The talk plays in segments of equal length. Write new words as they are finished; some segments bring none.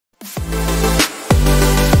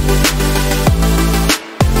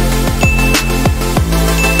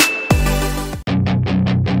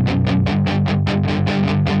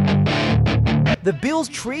The Bills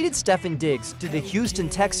traded Stefon Diggs to the Houston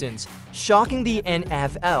Texans, shocking the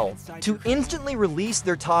NFL. To instantly release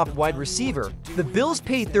their top wide receiver, the Bills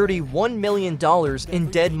paid $31 million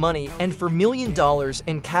in dead money and $4 million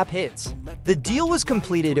in cap hits. The deal was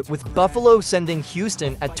completed with Buffalo sending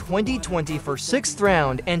Houston a 2024 6th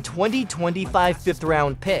round and 2025 5th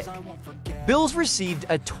round pick. Bills received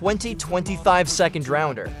a 2025 2nd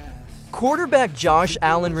rounder. Quarterback Josh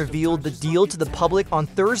Allen revealed the deal to the public on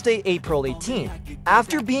Thursday, April 18,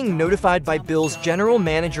 after being notified by Bills general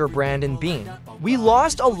manager Brandon Beane. "We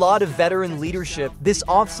lost a lot of veteran leadership this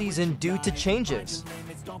offseason due to changes.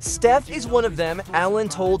 Steph is one of them," Allen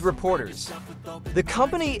told reporters. "The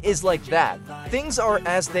company is like that. Things are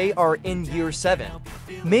as they are in year 7.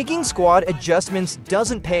 Making squad adjustments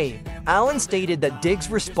doesn't pay." Allen stated that Diggs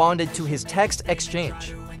responded to his text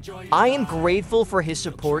exchange. "I am grateful for his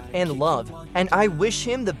support and love, and I wish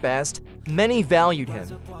him the best. Many valued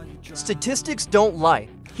him. Statistics don't lie.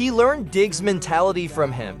 He learned Diggs' mentality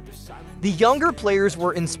from him. The younger players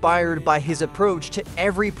were inspired by his approach to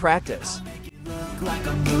every practice." Like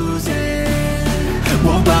I'm losing,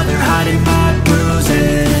 won't bother hiding my bruise.